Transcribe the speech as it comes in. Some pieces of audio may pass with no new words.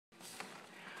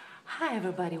Hi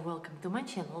everybody, welcome to my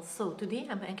channel. So today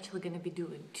I'm actually going to be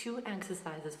doing two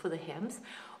exercises for the hams.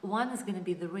 One is going to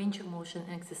be the range of motion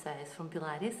exercise from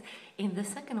Pilates, and the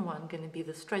second one going to be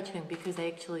the stretching, because I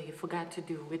actually forgot to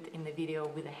do it in the video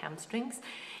with the hamstrings,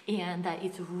 and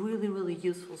it's a really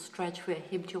useful stretch for your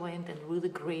hip joint and really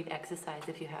great exercise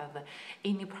if you have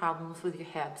any problems with your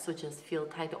hips or just feel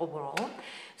tight overall.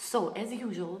 So as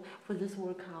usual, for this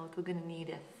workout we're going to need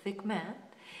a thick mat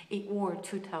or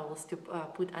two towels to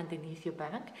put underneath your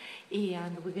back,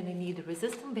 and we're going to need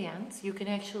resistant bands. You can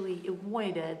actually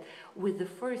avoid it with the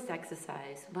first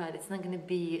exercise, but it's not going to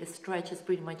be a stretch. It's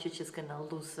pretty much, it's just going to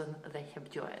loosen the hip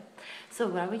joint. So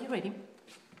wherever you're ready,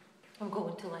 I'm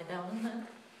going to lie down on that.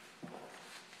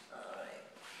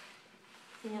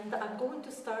 And I'm going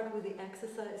to start with the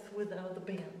exercise without the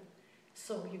band.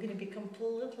 So you're going to be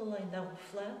completely lying down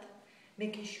flat,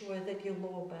 making sure that your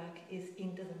lower back is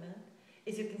into the mat.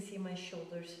 As you can see, my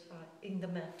shoulders are in the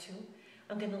mat too.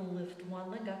 I'm going to lift one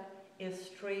leg up as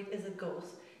straight as it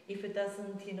goes. If it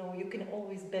doesn't, you can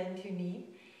always bend your knee.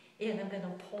 And I'm going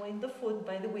to point the foot.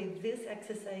 By the way, this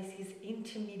exercise is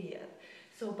intermediate.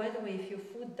 So by the way, if your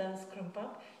foot does cramp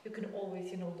up, you can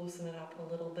always, loosen it up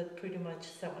a little bit, pretty much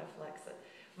semi-flex it.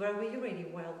 Wherever you're ready,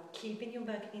 while keeping your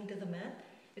back into the mat,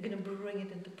 you're going to bring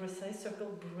it into precise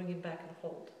circle, bring it back and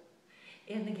hold.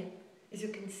 And again, as you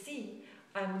can see,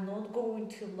 I'm not going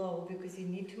too low because you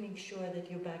need to make sure that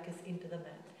your back is into the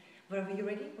mat. Wherever you're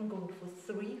ready, I'm going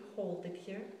for 3, hold it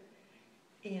here,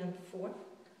 and 4,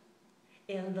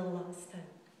 and the last time.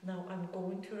 Now I'm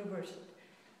going to reverse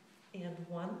it. And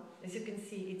 1, as you can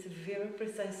see, it's a very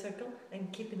precise circle. I'm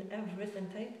keeping everything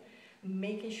tight,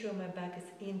 making sure my back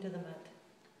is into the mat.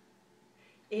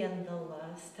 And the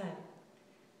last time.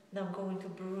 Now I'm going to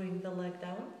bring the leg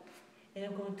down. And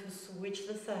I'm going to switch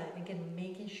the side, again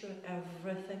making sure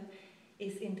everything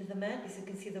is into the mat. As you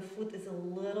can see, the foot is a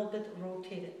little bit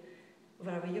rotated.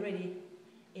 Wherever you're ready,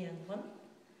 and 1,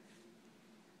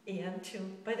 and 2.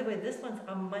 By the way, these ones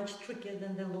are much trickier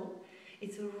than the low.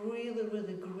 It's a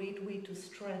really great way to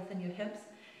strengthen your hips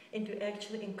and to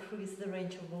actually increase the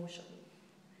range of motion.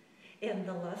 And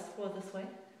the last 4 this way.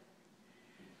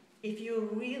 If you're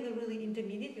really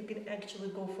intermediate, you can actually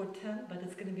go for 10, but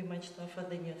it's going to be much tougher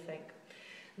than you think.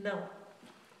 Now,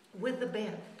 with the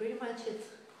band, pretty much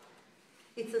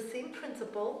it's the same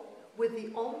principle, with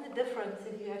the only difference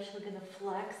that you're actually going to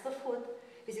flex the foot.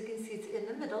 As you can see, it's in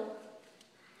the middle.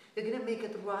 You're going to make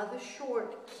it rather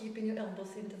short, keeping your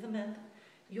elbows into the mat.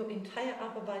 Your entire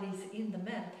upper body is in the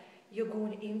mat. You're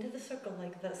going into the circle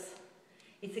like this.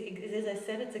 As I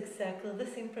said, it's exactly the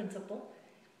same principle.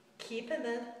 Keeping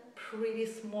it pretty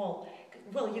small.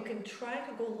 Well, you can try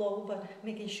to go low, but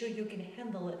making sure you can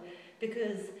handle it,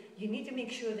 because you need to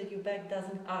make sure that your back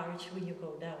doesn't arch when you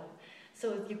go down.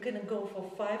 So you can go for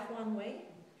 5 one way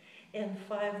and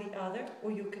 5 the other,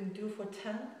 or you can do for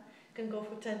 10. You can go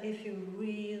for 10 if you're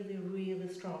really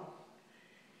strong.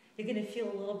 You're going to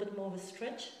feel a little bit more of a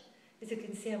stretch. As you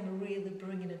can see, I'm really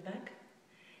bringing it back.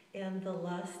 And the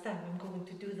last time I'm going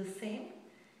to do the same.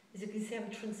 As you can see, I'm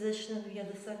transitioning via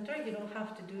the center. You don't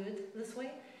have to do it this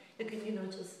way. You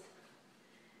can, just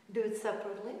do it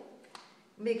separately.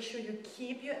 Make sure you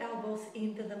keep your elbows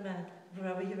into the mat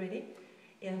wherever you're ready.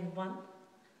 And 1,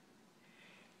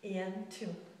 and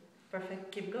 2.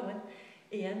 Perfect. Keep going.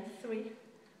 And 3,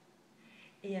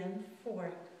 and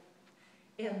 4.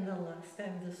 And the last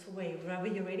time this way. Wherever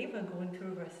you're ready, we're going to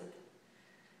reverse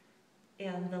it.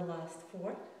 And the last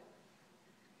 4.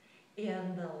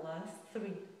 And the last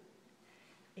 3.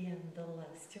 And the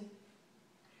last 2,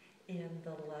 and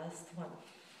the last 1.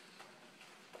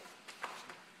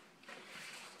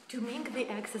 To make the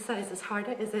exercises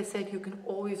harder, as I said, you can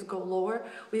always go lower,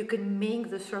 or you can make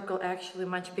the circle actually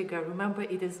much bigger. Remember,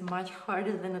 it is much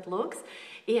harder than it looks.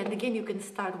 And again, you can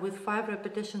start with 5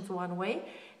 repetitions one way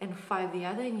and 5 the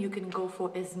other, and you can go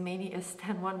for as many as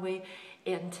 10 one way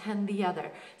and 10 the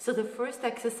other. So the first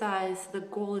exercise, the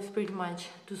goal is pretty much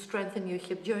to strengthen your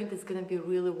hip joint. It's going to be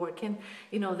really working,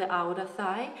 the outer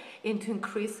thigh, and to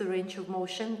increase the range of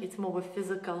motion. It's more of a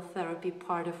physical therapy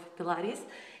part of Pilates.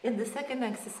 And the second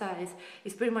exercise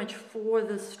is pretty much for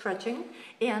the stretching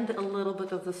and a little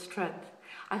bit of the strength.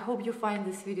 I hope you find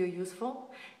this video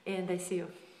useful, and I see you.